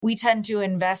we tend to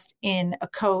invest in a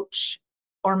coach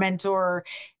or mentor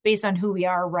based on who we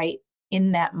are right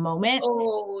in that moment.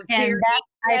 Oh, And Tierney,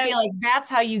 I yes. feel like that's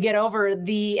how you get over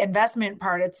the investment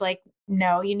part. It's like,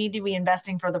 no, you need to be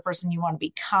investing for the person you want to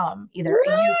become, either a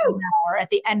year from Woo! now or at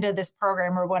the end of this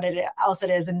program or what else it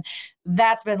is. And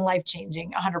that's been life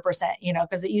changing 100%,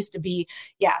 because it used to be,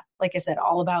 yeah, like I said,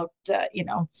 all about,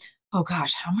 oh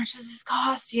gosh, how much does this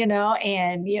cost?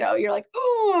 And, you're like,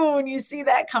 oh, when you see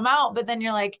that come out, but then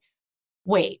you're like,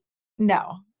 wait,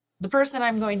 no, the person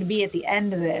I'm going to be at the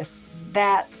end of this,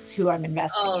 that's who I'm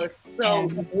investing Oh, in. so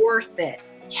And worth it.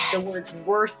 yes. The word's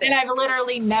worth it. And I've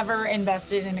literally never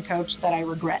invested in a coach that I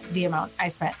regret the amount I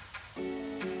spent.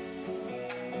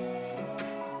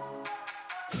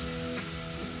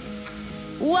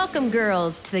 Welcome,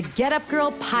 girls, to the Get Up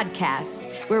Girl podcast,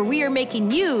 where we are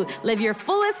making you live your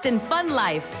fullest and fun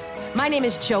life. My name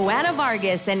is Joanna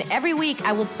Vargas, and every week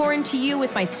I will pour into you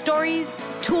with my stories,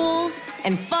 tools,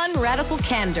 and fun radical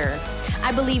candor.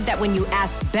 I believe that when you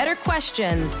ask better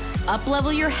questions,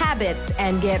 up-level your habits,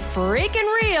 and get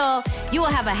freaking real, you will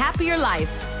have a happier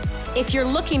life. If you're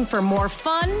looking for more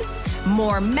fun,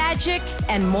 more magic,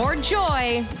 and more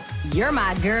joy, you're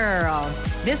my girl.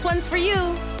 This one's for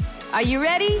you. Are you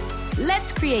ready?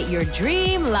 Let's create your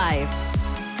dream life.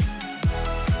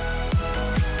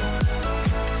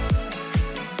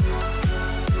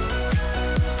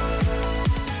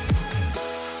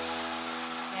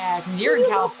 Yeah, because you're in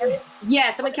California.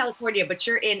 Yes, I'm in California, but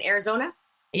you're in Arizona?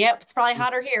 Yep, it's probably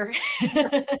hotter here.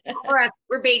 For us,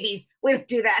 we're babies. We don't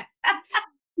do that.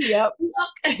 Yep.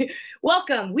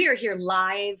 Welcome. We are here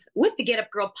live with the Get Up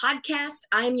Girl podcast.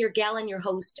 I am your gal and your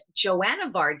host,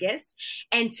 Joanna Vargas.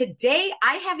 And today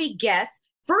I have a guest,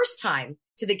 first time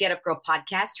to the Get Up Girl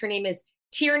podcast. Her name is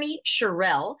Tierney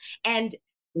Shirrell. And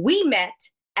we met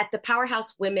at the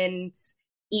Powerhouse Women's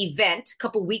event a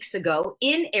couple weeks ago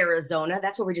in Arizona.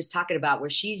 That's what we're just talking about, where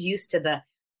she's used to the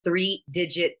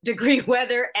 3-digit degree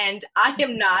weather and I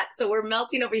am not. So we're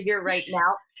melting over here right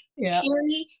now. Yep.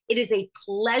 Tierney, it is a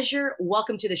pleasure.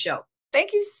 Welcome to the show.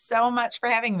 Thank you so much for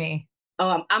having me.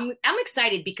 I'm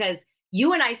excited because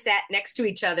you and I sat next to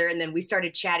each other and then we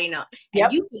started chatting up. And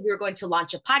yep. You said you were going to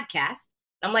launch a podcast.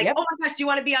 I'm like, yep. Oh my gosh, do you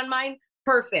want to be on mine?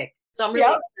 Perfect. So I'm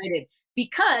really excited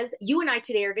because you and I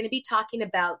today are going to be talking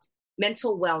about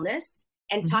mental wellness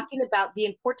and talking about the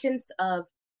importance of,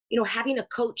 having a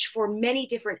coach for many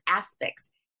different aspects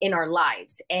in our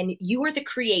lives. And you are the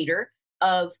creator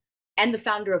of and the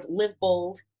founder of Live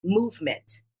Bold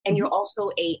movement. And you're also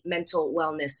a mental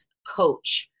wellness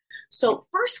coach. So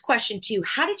first question to you,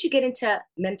 how did you get into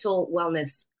mental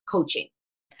wellness coaching?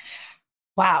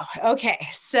 Wow. Okay.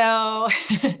 So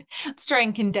let's try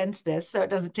and condense this so it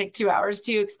doesn't take 2 hours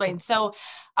to explain. So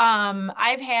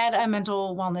I've had a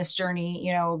mental wellness journey,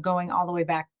 going all the way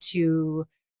back to,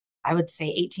 I would say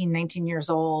 18, 19 years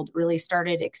old, really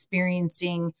started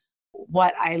experiencing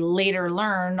what I later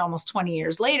learned almost 20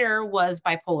 years later was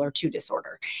bipolar 2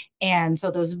 disorder. And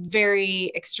so those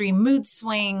very extreme mood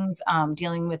swings,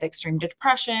 dealing with extreme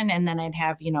depression. And then I'd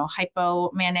have,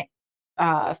 hypomanic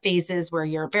phases where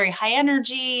you're very high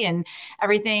energy and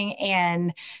everything.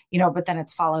 And, but then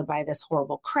it's followed by this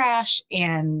horrible crash.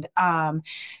 And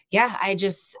I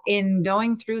just, in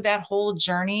going through that whole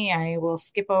journey, I will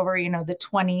skip over, the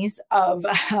 20s of,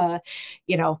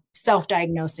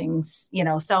 self-diagnosing,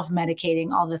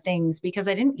 self-medicating, all the things, because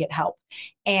I didn't get help.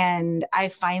 And I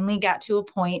finally got to a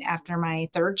point after my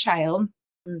third child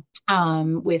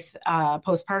with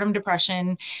postpartum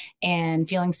depression and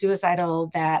feeling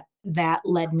suicidal that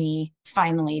led me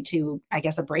finally to, I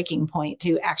guess, a breaking point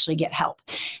to actually get help.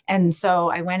 And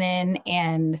so I went in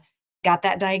and got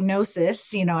that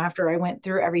diagnosis, after I went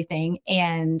through everything.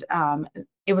 And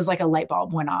it was like a light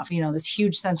bulb went off, this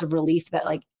huge sense of relief that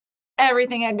like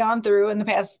everything I'd gone through in the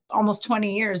past almost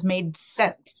 20 years made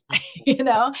sense,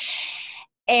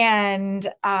 And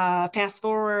fast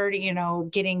forward,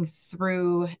 getting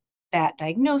through that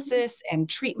diagnosis and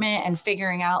treatment and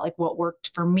figuring out like what worked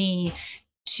for me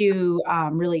to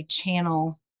really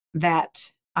channel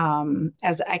that,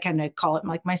 as I kind of call it,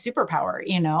 like my superpower,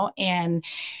 and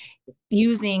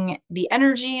using the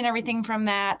energy and everything from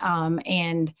that.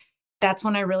 And that's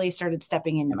when I really started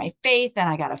stepping into my faith, and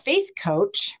I got a faith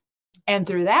coach. And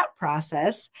through that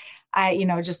process, I,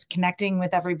 just connecting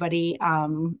with everybody, a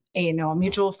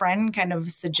mutual friend kind of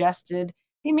suggested,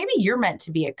 hey, maybe you're meant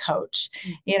to be a coach,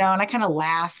 and I kind of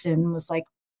laughed and was like,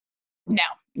 no,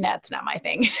 that's not my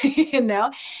thing,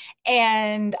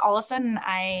 And all of a sudden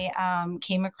I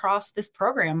came across this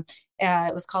program.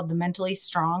 It was called the Mentally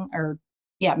Strong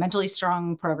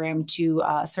program to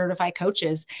certify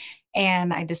coaches.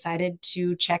 And I decided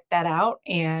to check that out,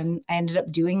 and I ended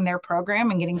up doing their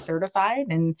program and getting certified.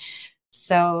 And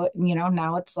so,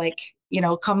 now it's like,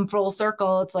 come full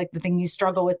circle. It's like the thing you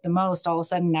struggle with the most. All of a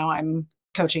sudden now I'm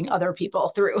coaching other people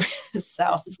through.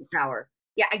 So Power.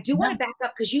 Yeah, I do want to back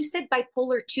up because you said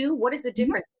bipolar 2. What is the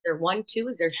difference? Is there 1, 2?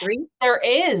 Is there 3? there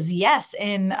is, yes.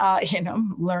 And,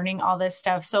 learning all this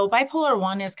stuff. So bipolar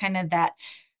 1 is kind of that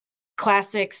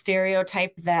classic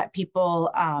stereotype that people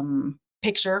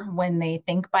picture when they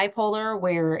think bipolar,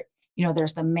 where,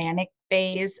 there's the manic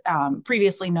phase,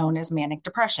 previously known as manic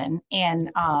depression.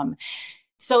 And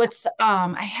so it's,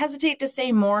 I hesitate to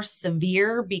say more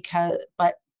severe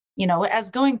but, as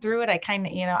going through it, I kind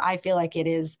of, I feel like it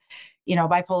is,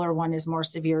 bipolar 1 is more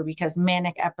severe because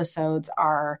manic episodes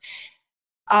are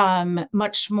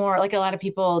much more, like, a lot of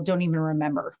people don't even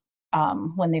remember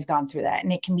when they've gone through that.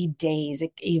 And it can be days,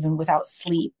 even without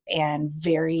sleep, and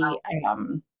very,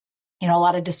 a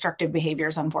lot of destructive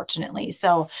behaviors, unfortunately.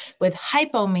 So with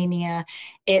hypomania,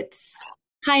 it's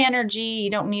high energy. You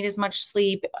don't need as much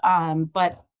sleep,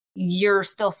 but you're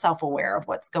still self-aware of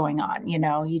what's going on.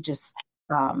 You just,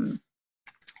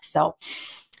 so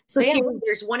yeah.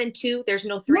 There's 1 and 2. There's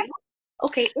no 3.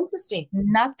 Okay. Interesting.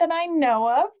 Not that I know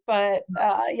of, but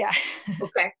yeah.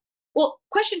 Okay. Well,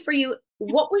 question for you.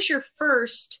 What was your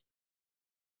first,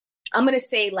 I'm going to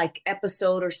say, like,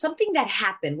 episode or something that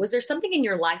happened? Was there something in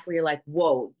your life where you're like,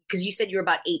 whoa, because you said you were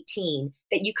about 18,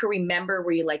 that you can remember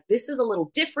where you're like, this is a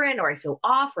little different, or I feel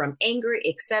off, or I'm angry,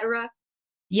 etc.?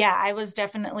 Yeah, I was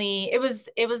definitely, it was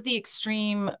the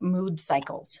extreme mood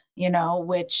cycles,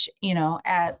 which,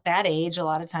 at that age, a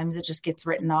lot of times it just gets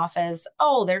written off as,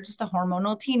 oh, they're just a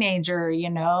hormonal teenager,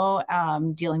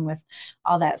 dealing with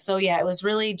all that. So yeah, it was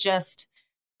really just,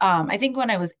 I think when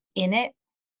I was in it,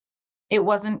 it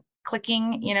wasn't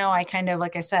clicking. I kind of,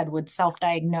 like I said, would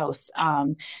self-diagnose.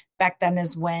 Back then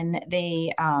is when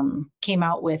they came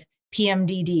out with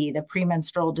PMDD, the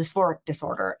premenstrual dysphoric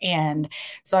disorder. And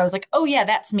so I was like, oh yeah,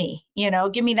 that's me,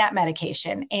 give me that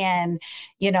medication. And,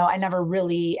 I never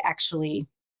really actually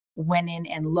went in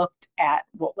and looked at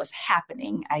what was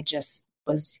happening. I just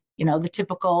was, the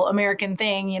typical American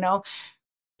thing,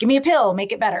 give me a pill,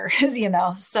 make it better,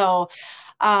 so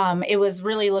it was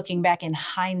really looking back in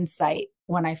hindsight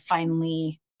when I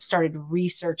finally started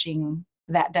researching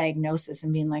that diagnosis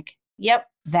and being like, yep,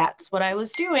 that's what I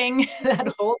was doing that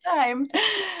whole time.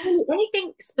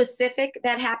 Anything specific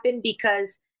that happened?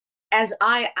 Because as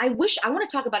I wish, I want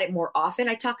to talk about it more often.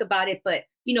 I talk about it, but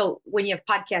when you have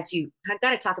podcasts, you have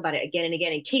got to talk about it again and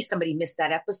again in case somebody missed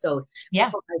that episode. Yeah.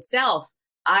 But for myself,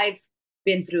 I've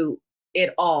been through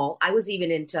it all. I was even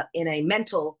in a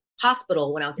mental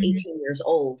hospital when I was 18 years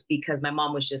old because my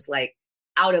mom was just like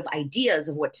out of ideas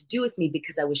of what to do with me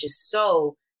because I was just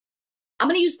so, I'm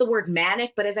going to use the word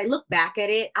manic, but as I look back at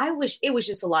it, I wish it was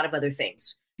just a lot of other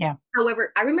things. Yeah.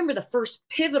 However, I remember the first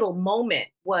pivotal moment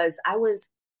was I was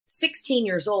 16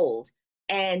 years old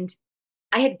and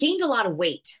I had gained a lot of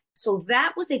weight. So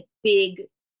that was a big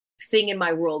thing in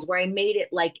my world where I made it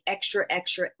like extra,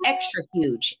 extra, extra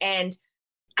huge. And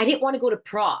I didn't want to go to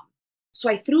prom. So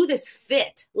I threw this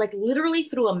fit, like literally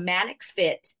threw a manic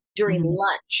fit during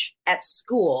lunch at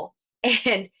school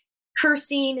and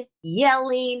cursing,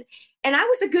 yelling. And I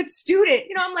was a good student.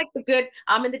 I'm like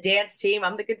I'm in the dance team.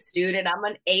 I'm the good student. I'm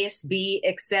an ASB,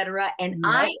 etc. And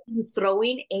I am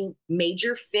throwing a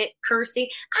major fit, cursing.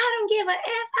 I don't give a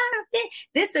F. I don't think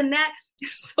this and that.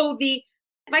 So the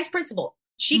vice principal,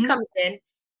 she comes in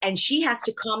and she has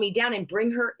to calm me down and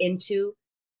bring her into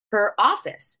her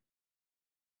office.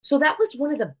 So that was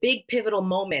one of the big pivotal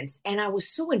moments. And I was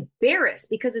so embarrassed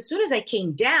because as soon as I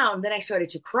came down, then I started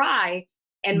to cry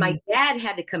and my dad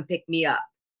had to come pick me up.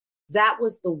 That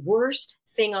was the worst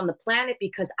thing on the planet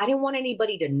because I didn't want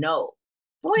anybody to know.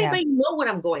 I don't want anybody to know what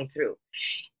I'm going through.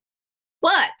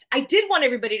 But I did want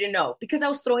everybody to know because I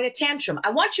was throwing a tantrum. I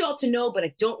want you all to know, but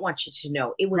I don't want you to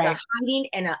know. It was a hiding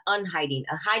and an unhiding,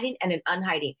 a hiding and an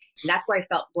unhiding. And that's where I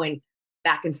felt going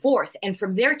back and forth. And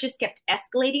from there, it just kept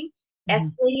escalating.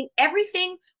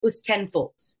 Everything was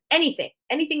tenfold. Anything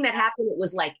that happened, it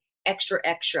was like extra,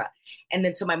 extra. And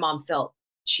then so my mom felt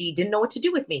she didn't know what to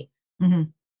do with me.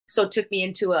 So it took me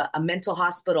into a mental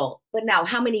hospital. But now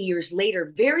how many years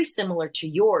later, very similar to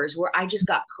yours, where I just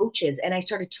got coaches and I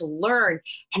started to learn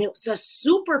and it was a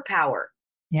superpower.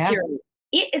 Yeah. Tierney.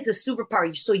 It is a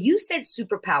superpower. So you said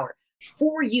superpower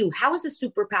for you. How is a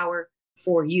superpower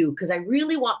for you? Because I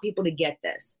really want people to get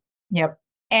this. Yep.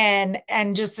 And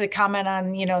just to comment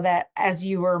on, that as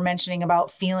you were mentioning about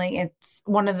feeling, it's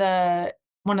one of the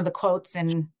quotes,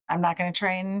 and I'm not going to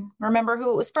try and remember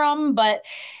who it was from, but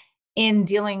in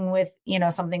dealing with,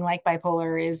 something like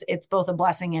bipolar is it's both a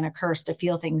blessing and a curse to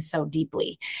feel things so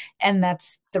deeply. And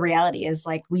that's the reality is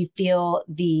like, we feel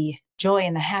the joy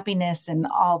and the happiness and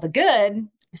all the good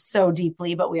so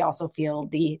deeply, but we also feel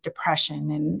the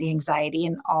depression and the anxiety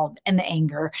and the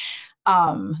anger,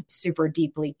 super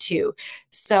deeply too.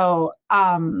 So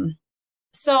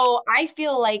I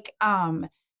feel like,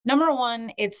 number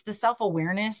one, it's the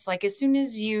self-awareness. Like as soon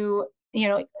as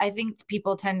I think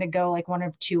people tend to go like one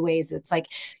of two ways. It's like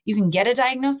you can get a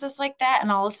diagnosis like that,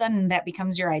 and all of a sudden that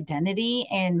becomes your identity,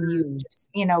 and you just,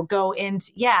 go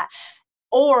into, yeah.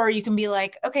 Or you can be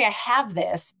like, okay, I have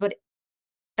this, but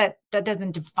that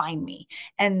doesn't define me.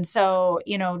 And so,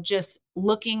 just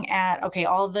looking at, okay,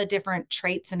 all the different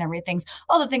traits and everything,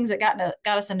 all the things that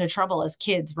got us into trouble as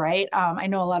kids, right? I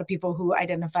know a lot of people who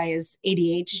identify as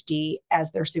ADHD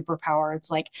as their superpower. It's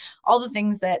like all the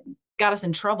things that got us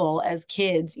in trouble as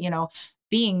kids,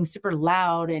 being super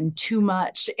loud and too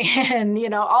much and,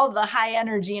 all the high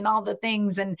energy and all the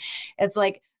things. And it's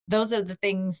like, those are the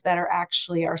things that are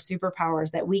actually our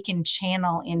superpowers that we can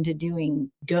channel into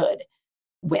doing good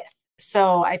with.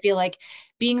 So I feel like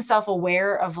being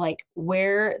self-aware of like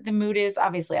where the mood is.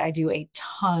 Obviously, I do a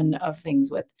ton of things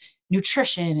with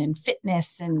nutrition and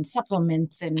fitness and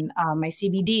supplements and my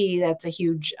CBD. That's a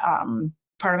huge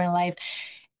part of my life,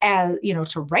 as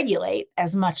to regulate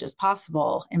as much as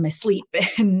possible in my sleep.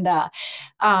 And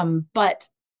but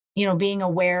being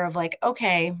aware of like,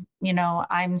 okay,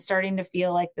 I'm starting to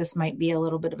feel like this might be a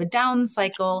little bit of a down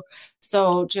cycle.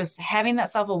 So just having that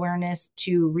self-awareness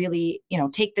to really,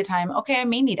 take the time, okay, I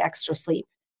may need extra sleep,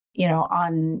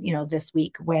 on, this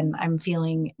week when I'm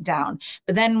feeling down.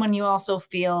 But then when you also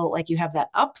feel like you have that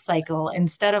up cycle,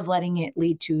 instead of letting it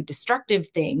lead to destructive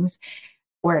things,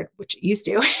 which it used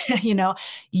to,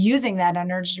 using that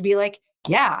energy to be like,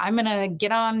 yeah, I'm going to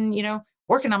get on,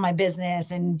 working on my business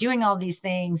and doing all these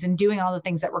things and doing all the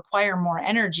things that require more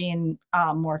energy and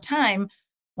more time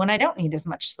when I don't need as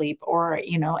much sleep, or,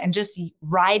 and just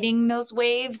riding those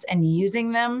waves and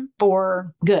using them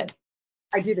for good.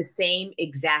 I do the same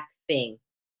exact thing.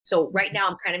 So right now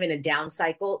I'm kind of in a down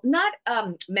cycle, not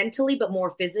mentally, but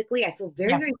more physically. I feel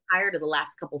very, very tired of the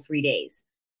last 3 days.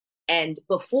 And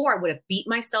before I would have beat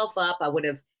myself up, I would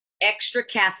have extra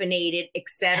caffeinated, et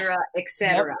cetera,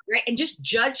 right? And just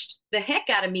judged the heck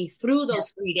out of me through those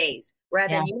 3 days.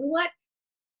 Rather than, you know what?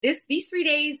 These 3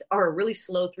 days are a really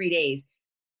slow 3 days.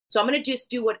 So I'm going to just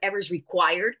do whatever's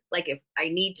required. Like if I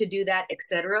need to do that, et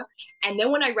cetera. And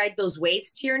then when I ride those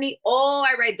waves, Tierney,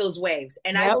 I ride those waves.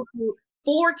 And I will do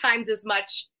 4 times as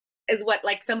much as what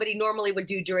like somebody normally would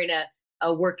do during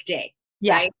a work day.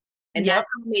 Yeah. Right? And that's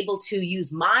how I'm able to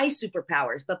use my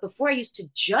superpowers. But before I used to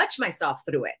judge myself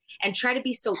through it and try to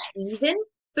be so even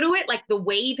through it. Like the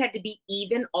wave had to be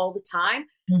even all the time.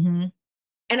 Mm-hmm.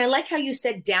 And I like how you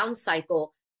said down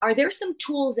cycle. Are there some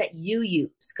tools that you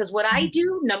use? Because what I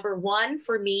do, number one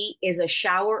for me, is a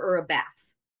shower or a bath.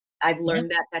 I've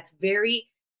learned that that's very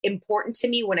important to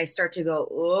me when I start to go,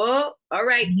 oh, all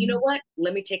right, you know what?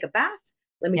 Let me take a bath.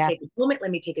 Let me take a moment. Let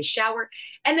me take a shower.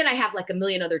 And then I have like a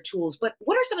million other tools. But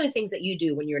what are some of the things that you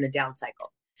do when you're in a down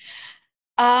cycle?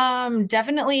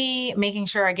 Definitely making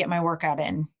sure I get my workout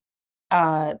in.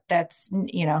 That's,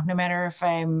 no matter if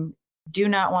do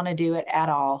not want to do it at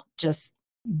all, just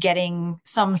getting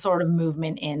some sort of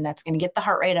movement in that's going to get the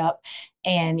heart rate up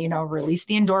and, release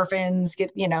the endorphins,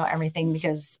 get, everything,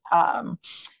 because,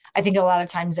 I think a lot of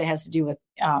times it has to do with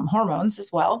hormones as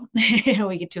well.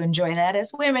 We get to enjoy that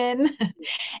as women.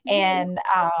 And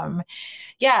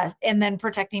and then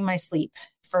protecting my sleep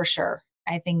for sure.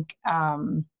 I think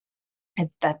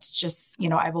that's just,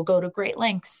 I will go to great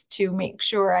lengths to make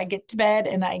sure I get to bed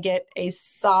and I get a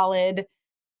solid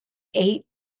 8.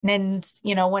 And,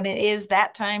 when it is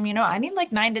that time, I need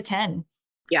like 9 to 10.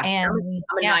 Yeah. And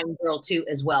I'm a 9 girl too,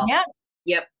 as well. Yeah.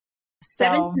 Yep.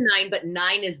 7 to 9, but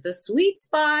 9 is the sweet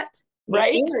spot.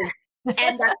 Right.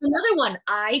 And that's another one.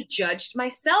 I judged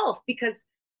myself because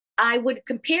I would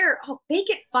compare, they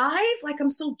get 5? Like,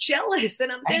 I'm so jealous.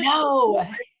 And I know.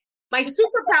 My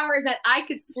superpower is that I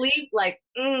could sleep like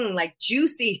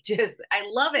juicy. I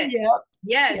love it. Yep.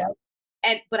 Yes.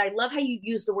 Yep. But I love how you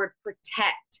use the word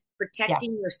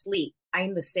protecting your sleep. I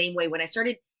am the same way. When I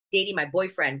started dating my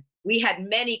boyfriend, we had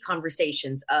many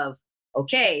conversations of,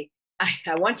 okay,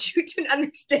 I want you to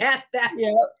understand that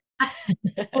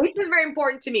sleep is very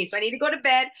important to me. So I need to go to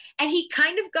bed. And he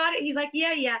kind of got it. He's like,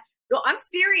 yeah. No, I'm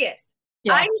serious.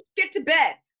 Yeah. I need to get to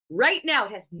bed right now.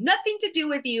 It has nothing to do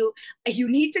with you. You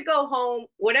need to go home,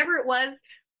 whatever it was,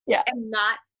 and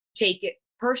not take it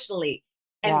personally.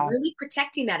 And really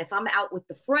protecting that. If I'm out with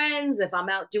the friends, if I'm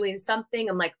out doing something,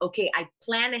 I'm like, okay, I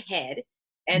plan ahead.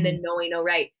 and then knowing, all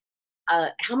right,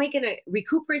 how am I going to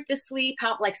recuperate the sleep?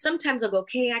 How, like, sometimes I'll go,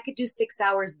 okay, I could do 6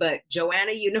 hours, but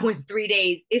Joanna, in 3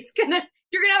 days, you're going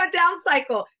to have a down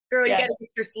cycle. Girl, you got to get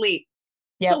your sleep.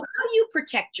 Yep. So how do you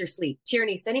protect your sleep?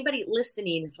 Tierney, so anybody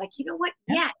listening is like, you know what?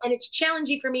 Yeah. And it's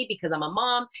challenging for me because I'm a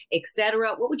mom,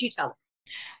 etc. What would you tell them?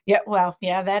 Yeah, well,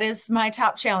 yeah, that is my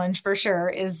top challenge for sure,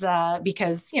 is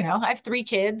because, I have 3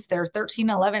 kids. They're 13,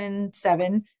 11, and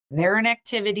 7. They're in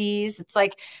activities. It's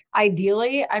like,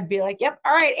 ideally, I'd be like, yep,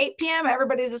 all right, 8 p.m.,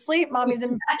 everybody's asleep. Mommy's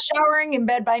showering in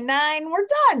bed by 9. We're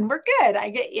done. We're good. I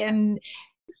get you. And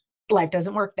life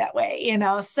doesn't work that way,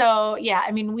 So, yeah,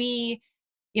 I mean,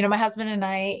 my husband and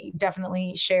I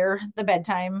definitely share the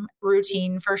bedtime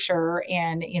routine for sure.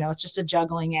 And, it's just a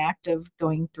juggling act of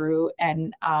going through.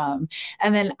 And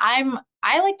then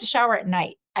I like to shower at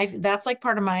night. That's like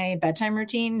part of my bedtime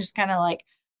routine, just kind of like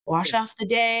wash off the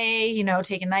day,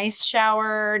 take a nice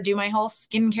shower, do my whole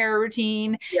skincare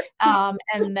routine. Yep.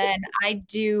 And then I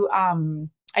do the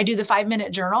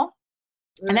 5-minute journal.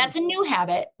 And that's a new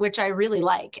habit, which I really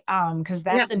like, because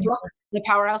that's the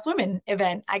Powerhouse Women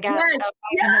event. I got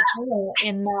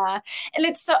in, and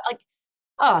it's so like,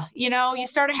 you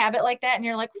start a habit like that and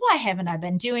you're like, why haven't I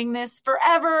been doing this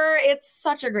forever? It's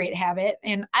such a great habit.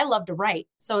 And I love to write.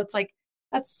 So it's like,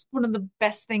 that's one of the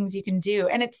best things you can do.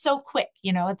 And it's so quick,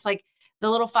 it's like the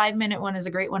little 5-minute one is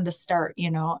a great one to start,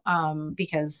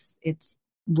 because it's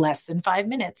less than 5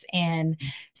 minutes. And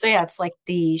so, yeah, it's like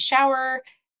the shower,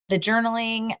 the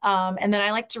journaling, and then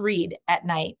I like to read at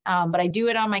night. But I do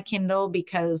it on my Kindle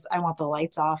because I want the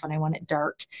lights off and I want it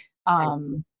dark.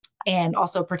 And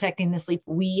also protecting the sleep.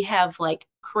 We have like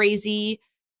crazy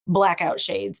blackout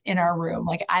shades in our room.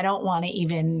 Like, I don't want to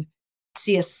even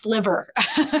see a sliver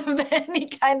of any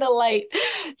kind of light.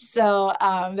 So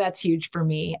that's huge for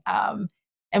me. And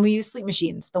we use sleep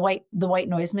machines, the white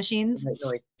noise machines.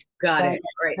 Got it.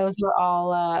 Right. Those were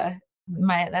all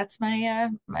that's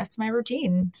my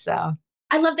routine. So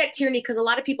I love that, Tierney, because a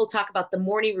lot of people talk about the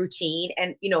morning routine,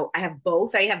 and I have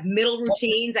both. I have middle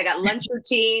routines, I got lunch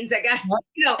routines, I got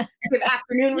I have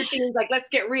afternoon routines. Like, let's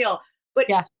get real. But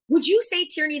would you say,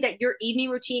 Tierney, that your evening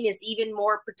routine is even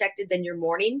more protected than your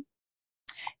morning?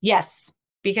 Yes,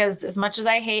 because as much as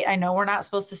I know we're not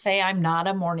supposed to say I'm not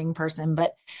a morning person,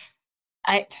 but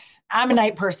I'm a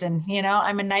night person.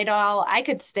 I'm a night owl. I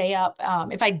could stay up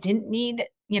if I didn't need,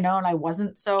 and I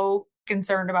wasn't so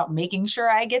concerned about making sure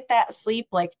I get that sleep.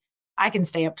 Like, I can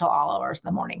stay up till all hours in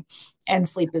the morning and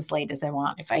sleep as late as I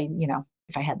want if I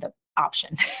had the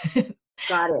option.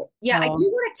 Got it. Yeah, so, I do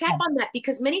want to tap on that,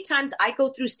 because many times I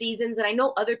go through seasons, and I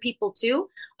know other people too.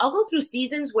 I'll go through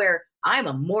seasons where I'm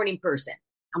a morning person.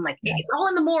 I'm like, it's all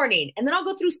in the morning. And then I'll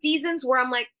go through seasons where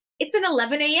I'm like, it's an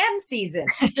 11 a.m. season.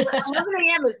 11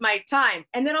 a.m. is my time.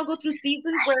 And then I'll go through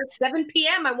seasons where 7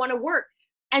 p.m. I want to work.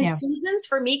 And seasons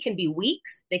for me can be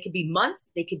weeks. They could be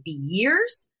months. They could be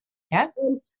years. Yeah.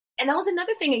 And that was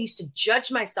another thing. I used to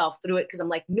judge myself through it, because I'm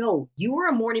like, no, you were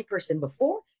a morning person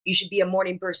before. You should be a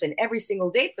morning person every single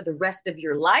day for the rest of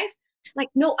your life. Like,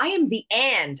 no, I am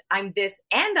I'm this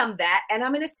and I'm that. And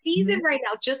I'm in a season right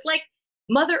now, just like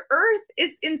Mother Earth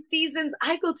is in seasons.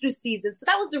 I go through seasons. So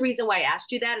that was the reason why I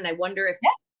asked you that. And I wonder if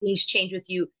things change with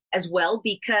you as well,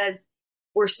 because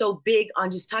we're so big on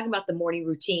just talking about the morning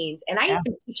routines. And I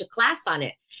even teach a class on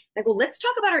it. And I go, let's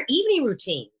talk about our evening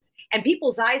routines. And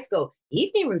people's eyes go,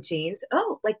 evening routines?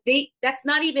 Oh, like that's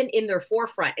not even in their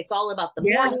forefront. It's all about the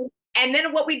morning. And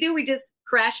then what we do, we just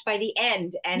crash by the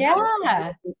end and have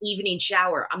an evening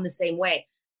shower. I'm the same way.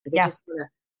 Like, just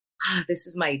this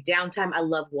is my downtime. I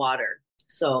love water.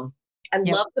 So I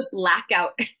love the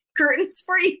blackout curtains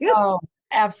for you. Oh,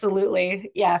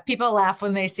 absolutely. Yeah. People laugh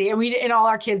when they see it. And we, in all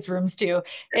our kids' rooms too.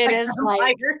 It is like,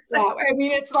 I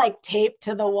mean, it's like taped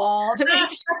to the wall to make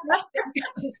sure nothing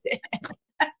comes in.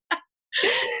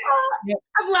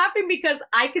 I'm laughing because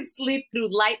I could sleep through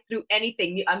light, through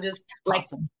anything. I'm just like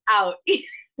out.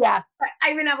 Yeah.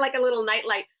 I even have like a little night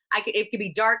light. It could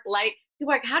be dark, light.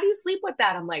 People are like, how do you sleep with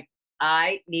that? I'm like,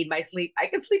 I need my sleep. I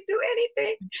can sleep through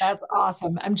anything. That's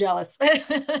awesome. I'm jealous.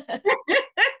 Thanks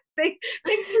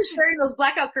for sharing those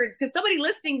blackout curtains, because somebody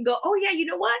listening can go, oh yeah, you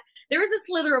know what? There is a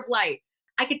slither of light.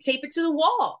 I could tape it to the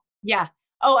wall. Yeah.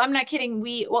 Oh, I'm not kidding.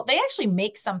 They actually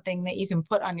make something that you can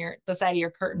put on the side of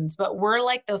your curtains, but we're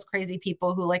like those crazy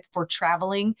people who, like, for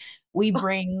traveling, we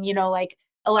bring, like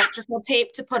electrical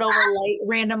tape to put over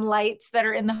random lights that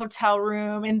are in the hotel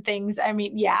room and things. I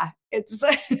mean, it's,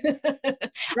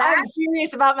 I'm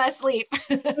serious about my sleep.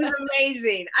 It's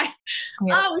amazing.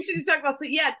 We should just talk about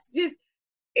sleep. Yeah. It's just,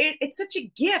 it's such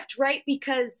a gift, right?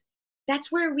 Because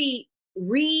that's where we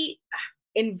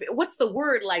what's the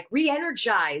word? Like,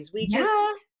 re-energize.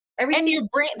 And Everything. your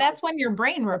brain, that's when your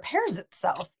brain repairs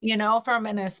itself,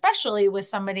 and especially with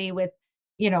somebody with,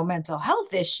 mental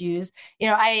health issues.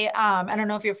 I don't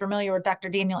know if you're familiar with Dr.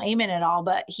 Daniel Amen at all,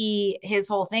 but his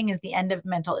whole thing is the end of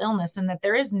mental illness, and that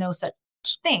there is no such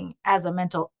thing as a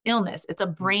mental illness. It's a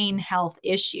brain health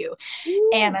issue.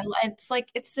 And it's like,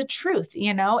 it's the truth,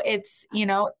 it's,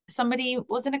 somebody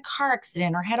was in a car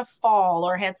accident or had a fall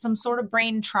or had some sort of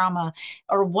brain trauma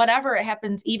or whatever it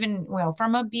happens, even,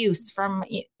 from abuse,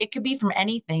 it could be from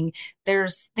anything.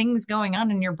 There's things going on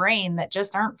in your brain that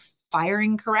just aren't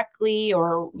firing correctly,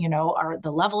 or, are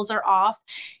the levels are off.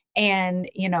 And,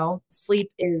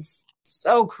 sleep is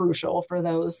so crucial for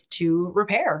those to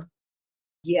repair.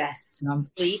 Yes.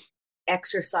 Sleep,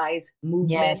 exercise, movement.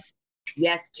 Yes.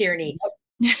 Yes, Tierney.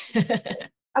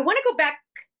 I want to go back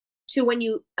to when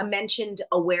you mentioned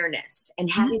awareness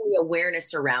and having the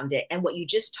awareness around it, and what you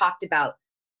just talked about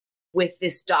with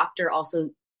this doctor also,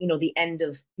 the end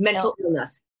of mental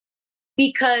illness.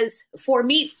 Because for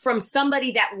me, from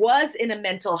somebody that was in a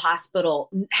mental hospital,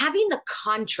 having the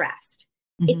contrast,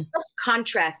 it's such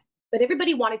contrast, but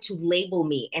everybody wanted to label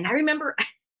me. And I remember,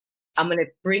 I'm going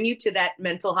to bring you to that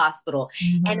mental hospital.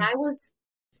 And I was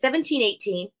 17,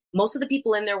 18. Most of the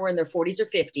people in there were in their 40s or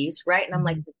 50s, right? And I'm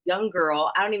like this young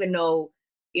girl. I don't even know,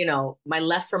 my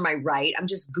left from my right. I'm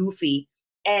just goofy.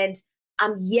 And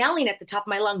I'm yelling at the top of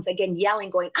my lungs, again, yelling,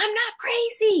 going, I'm not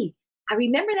crazy. I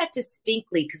remember that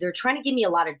distinctly because they were trying to give me a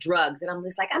lot of drugs. And I'm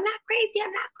just like, I'm not crazy.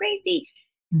 I'm not crazy.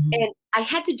 And I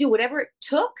had to do whatever it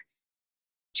took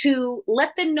to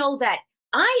let them know that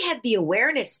I had the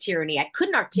awareness, Tierney. I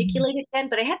couldn't articulate it then,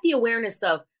 but I had the awareness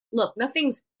of, look,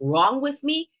 nothing's wrong with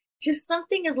me. Just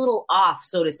something is a little off,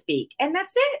 so to speak. And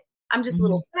that's it. I'm just a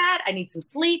little sad. I need some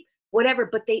sleep, whatever.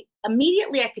 But they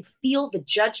immediately, I could feel the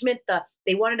judgment.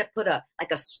 They wanted to put a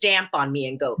stamp on me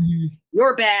and go,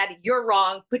 you're bad, you're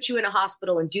wrong, put you in a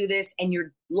hospital and do this. And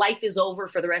your life is over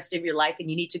for the rest of your life. And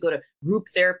you need to go to group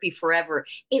therapy forever.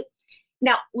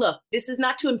 Now, look, this is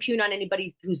not to impugn on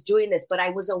anybody who's doing this, but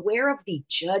I was aware of the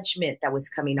judgment that was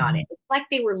coming on it. It's like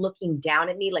they were looking down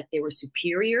at me, like they were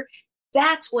superior.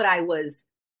 That's what I was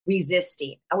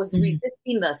resisting. I was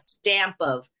resisting the stamp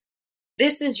of,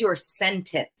 this is your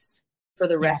sentence for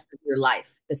the rest of your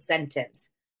life, the sentence.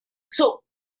 So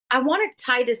I want to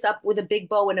tie this up with a big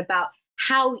bow and about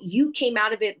how you came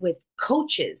out of it with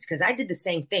coaches, because I did the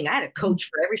same thing. I had a coach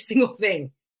for every single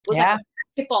thing. It was like a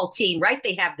basketball team, right?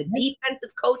 They have the defensive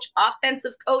coach,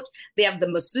 offensive coach. They have the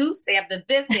masseuse. They have the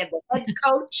this. They have the head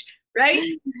coach, right?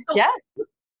 So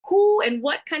who and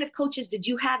what kind of coaches did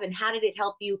you have, and how did it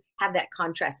help you have that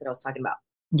contrast that I was talking about?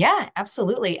 Yeah,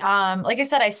 absolutely. Like I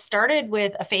said, I started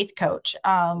with a faith coach,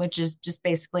 which is just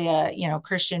basically a,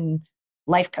 Christian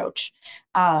life coach.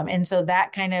 And so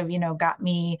that kind of, got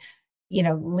me,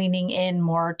 leaning in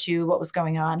more to what was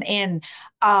going on. And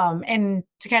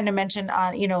to kind of mention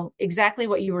on, exactly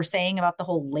what you were saying about the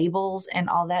whole labels and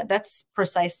all that, that's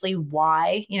precisely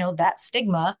why, that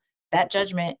stigma, that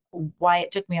judgment, why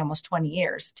it took me almost 20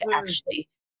 years to actually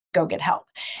go get help.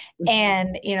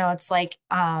 And, it's like,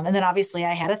 and then obviously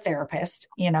I had a therapist,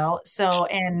 so,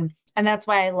 and that's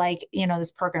why I like,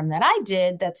 this program that I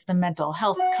did, that's the mental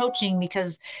health coaching,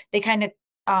 because they kind of,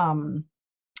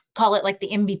 call it like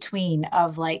the in-between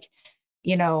of like,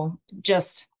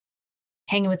 just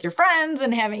hanging with your friends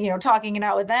and having, talking it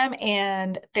out with them,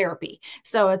 and therapy.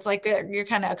 So it's like you're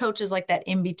kind of a coach is like that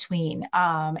in between.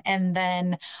 And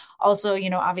then also,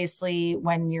 obviously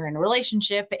when you're in a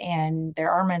relationship and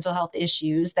there are mental health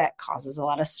issues, that causes a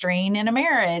lot of strain in a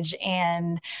marriage.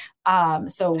 And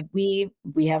so we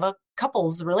have a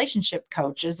couples relationship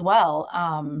coach as well.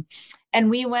 And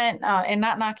we went, and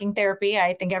not knocking therapy.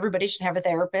 I think everybody should have a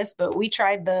therapist, but we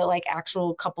tried the like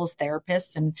actual couples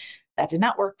therapists, and that did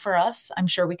not work for us. I'm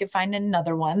sure we could find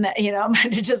another one that,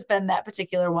 might have just been that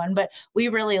particular one, but we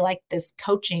really like this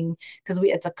coaching because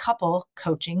it's a couple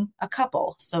coaching a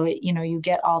couple. So, you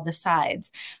get all the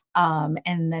sides.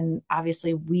 And then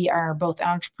obviously we are both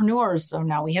entrepreneurs. So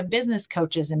now we have business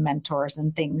coaches and mentors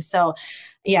and things. So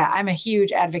yeah, I'm a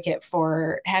huge advocate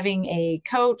for having a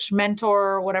coach,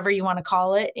 mentor, whatever you want to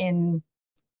call it, in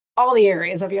all the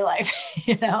areas of your life,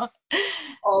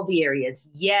 All the areas.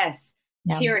 Yes.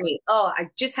 Yeah. Tierney. Oh, I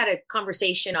just had a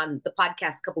conversation on the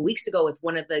podcast a couple of weeks ago with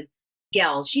one of the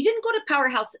gals. She didn't go to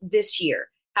Powerhouse this year.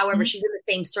 However, she's in the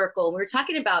same circle. We were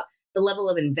talking about the level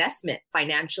of investment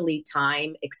financially,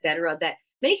 time, etc., that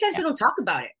many times we don't talk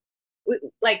about it.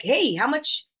 Like, hey, how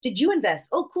much did you invest?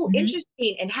 Oh, cool.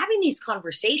 Interesting. And having these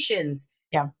conversations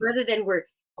rather than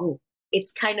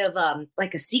it's kind of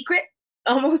like a secret,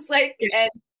 almost like, and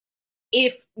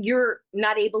if you're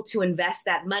not able to invest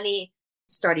that money,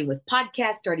 starting with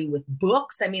podcasts, starting with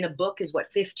books. I mean, a book is what,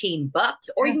 $15,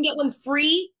 or you can get one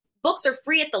free. Books are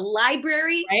free at the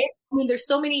library. Right. I mean, there's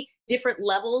so many different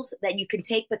levels that you can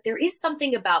take, but there is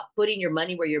something about putting your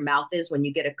money where your mouth is when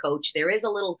you get a coach. There is a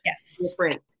little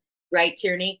different, right,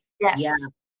 Tierney? Yes. Yeah.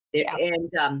 Yeah.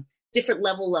 And different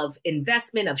level of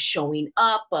investment, of showing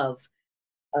up, of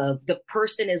the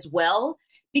person as well.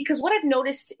 Because what I've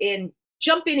noticed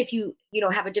jump in if you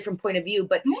have a different point of view,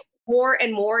 but more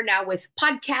and more now with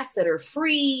podcasts that are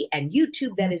free and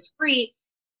YouTube that is free,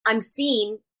 I'm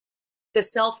seeing the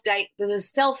self-help,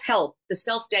 the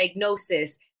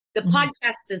self-diagnosis, the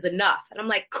podcast is enough. And I'm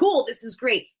like, cool, this is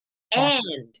great. Yeah.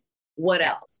 And what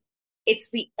else? It's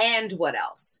the and what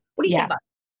else? What do you think about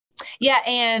it? Yeah.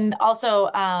 And also,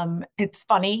 it's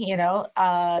funny,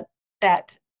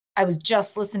 that I was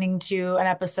just listening to an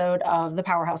episode of the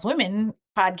Powerhouse Women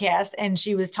podcast, and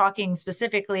she was talking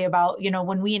specifically about,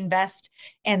 when we invest,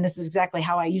 and this is exactly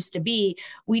how I used to be,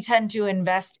 we tend to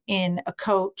invest in a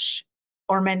coach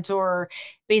or mentor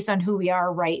based on who we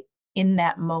are right in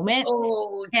that moment.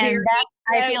 Oh, and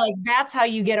I feel like that's how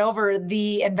you get over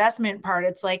the investment part.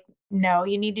 It's like, no,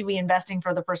 you need to be investing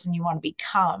for the person you want to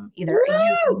become, either a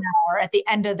year from now or at the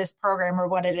end of this program or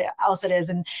what else it is.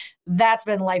 And that's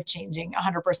been life-changing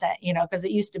 100%, because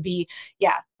it used to be,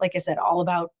 like I said, all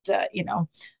about,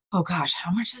 oh gosh,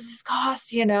 how much does this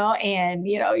cost? And,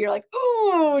 you're like,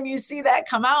 ooh, and you see that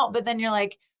come out, but then you're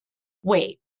like,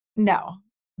 wait, no,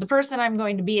 the person I'm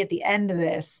going to be at the end of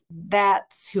this,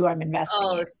 that's who I'm investing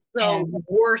in. So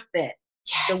worth it.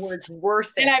 Yes. The word's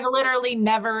worth it. And I've literally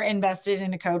never invested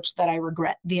in a coach that I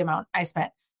regret the amount I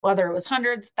spent, whether it was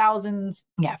hundreds, thousands.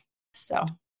 Yeah. So.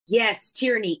 Yes,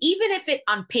 Tierney, even if it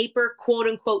on paper, quote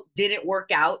unquote, didn't work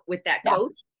out with that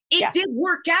coach, it did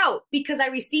work out because I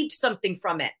received something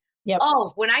from it. Yep.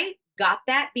 Oh, when I got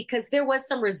that, because there was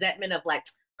some resentment of like,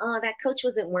 oh, that coach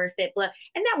wasn't worth it. Blah.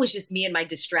 And that was just me and my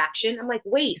distraction. I'm like,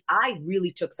 wait, I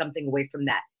really took something away from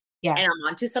that. Yeah. And I'm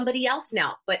on to somebody else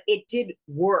now, but it did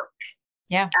work.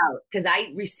 Out because I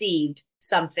received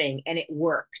something and it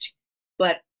worked.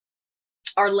 But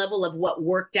our level of what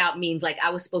worked out means like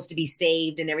I was supposed to be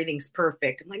saved and everything's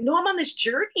perfect. I'm like, no, I'm on this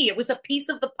journey. It was a piece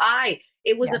of the pie.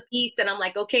 It was a piece. And I'm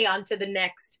like, okay, on to the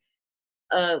next.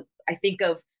 I think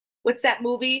of, what's that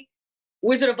movie?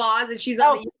 Wizard of Oz, and she's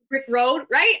on the brick road,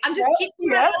 right? I'm just keeping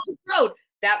that on the road.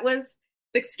 That was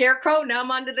the Scarecrow. Now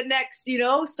I'm on to the next,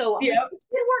 So it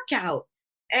did work out.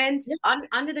 And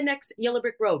on to the next yellow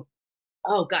brick road.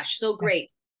 Oh gosh, so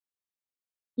great.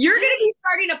 You're going to be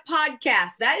starting a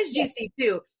podcast. That is juicy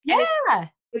too. Yeah.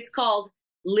 It's called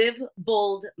Live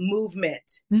Bold Movement.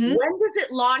 When does it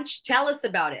launch? Tell us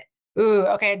about it. Ooh,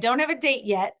 okay. I don't have a date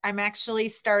yet. I'm actually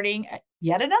starting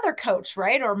yet another coach,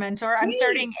 right? Or mentor. I'm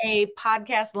starting a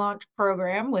podcast launch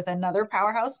program with another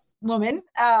powerhouse woman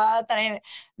that I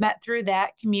met through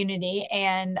that community.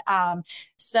 And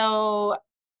so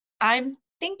I'm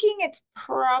thinking it's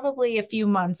probably a few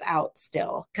months out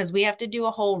still because we have to do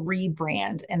a whole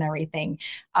rebrand and everything.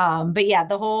 But yeah,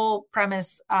 the whole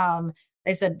premise,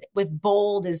 they said with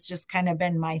bold has just kind of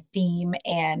been my theme.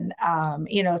 And,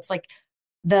 it's like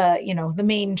the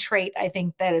main trait, I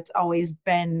think that it's always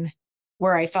been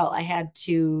where I felt I had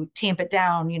to tamp it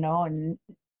down, and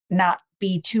not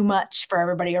be too much for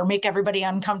everybody or make everybody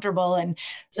uncomfortable. And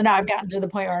so now I've gotten to the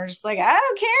point where I'm just like, I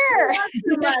don't care.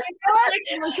 Too much.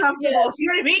 Uncomfortable. Yes. You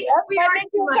know what I mean? Yep, I make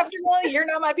you uncomfortable. You're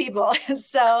not my people.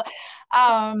 So,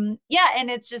 and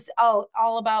it's just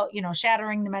all about,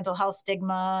 shattering the mental health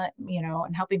stigma,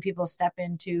 and helping people step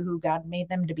into who God made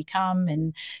them to become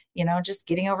and, just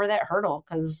getting over that hurdle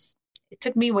because it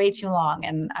took me way too long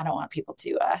and I don't want people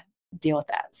to deal with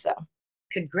that. So.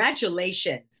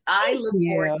 Congratulations. I look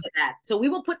forward to that. So we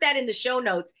will put that in the show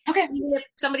notes. Okay. Even if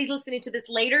somebody's listening to this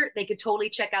later, they could totally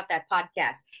check out that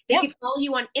podcast. They can follow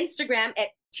you on Instagram at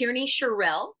Tierney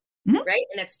Shirrell, right?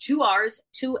 And that's 2 R's,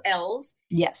 2 L's.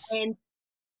 Yes. And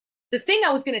the thing I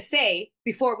was going to say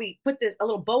before we put a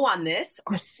little bow on this,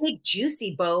 or a big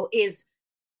juicy bow, is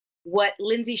what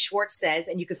Lindsay Schwartz says,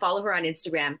 and you can follow her on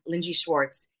Instagram, Lindsay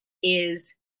Schwartz,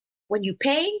 is when you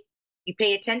pay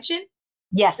attention.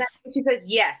 Yes. That's what she says,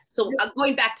 yes. So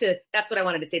going back to, that's what I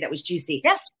wanted to say. That was juicy.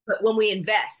 Yeah. But when we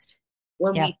invest,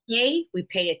 when we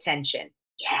pay attention.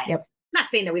 Yes. Yep. I'm not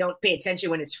saying that we don't pay attention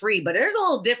when it's free, but there's a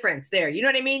little difference there. You know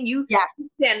what I mean? You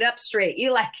stand up straight. You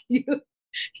show up.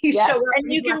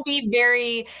 And you can be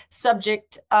very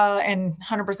subject and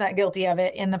 100% guilty of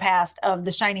it in the past of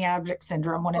the shiny object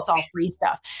syndrome when it's all free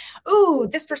stuff. Ooh,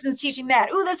 this person's teaching that.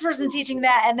 Ooh, this person's teaching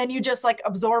that. And then you just like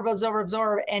absorb,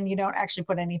 and you don't actually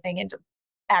put anything into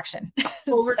action.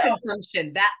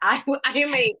 Overconsumption. That I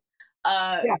am a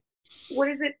what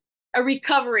is it? a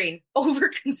recovering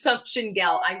overconsumption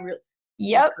gal.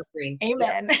 Yep. Recovering.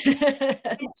 Amen. Yep.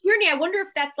 And Tierney, I wonder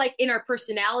if that's like in our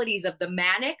personalities of the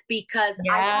manic, because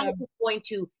I thought it was going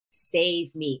to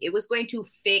save me. It was going to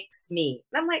fix me.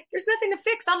 And I'm like, there's nothing to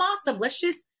fix. I'm awesome. Let's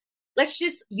just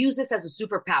use this as a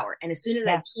superpower. And as soon as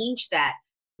I change that,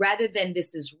 rather than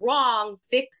this is wrong,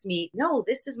 fix me. No,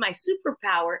 this is my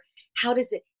superpower. How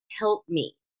does it help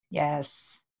me?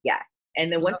 Yes. Yeah. And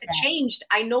then once it changed,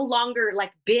 I no longer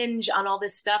like binge on all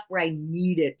this stuff where I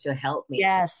need it to help me.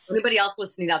 Yes. Anybody else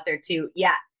listening out there too?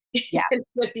 Yeah. Yeah.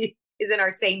 Everybody is in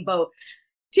our same boat.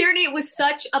 Tierney, it was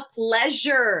such a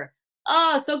pleasure.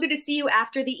 Oh, so good to see you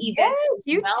after the event. Yes,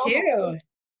 you too.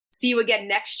 See you again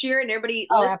next year. And everybody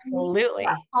absolutely.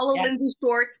 Follow Lindsay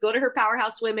Schwartz. Go to her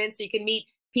Powerhouse Women so you can meet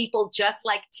people just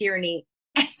like Tierney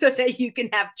so that you can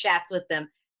have chats with them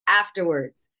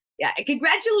afterwards. Yeah. And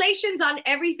congratulations on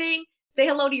everything. Say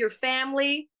hello to your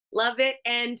family. Love it.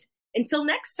 And until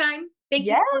next time, thank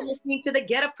you for listening to the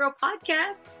Get Up Girl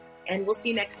podcast. And we'll see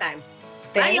you next time.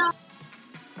 Bye, y'all.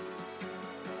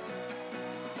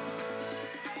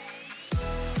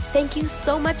 Thank you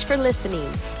so much for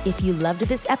listening. If you loved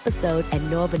this episode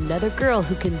and know of another girl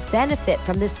who can benefit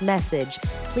from this message,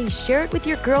 please share it with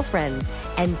your girlfriends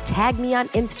and tag me on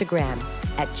Instagram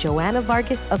at Joanna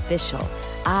Vargas Official.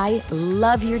 I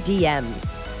love your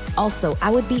DMs. Also, I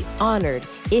would be honored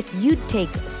if you'd take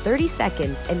 30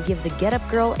 seconds and give the Get Up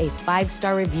Girl a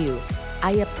 5-star review.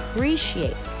 I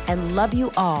appreciate and love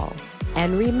you all.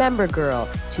 And remember, girl,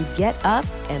 to get up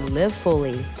and live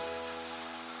fully.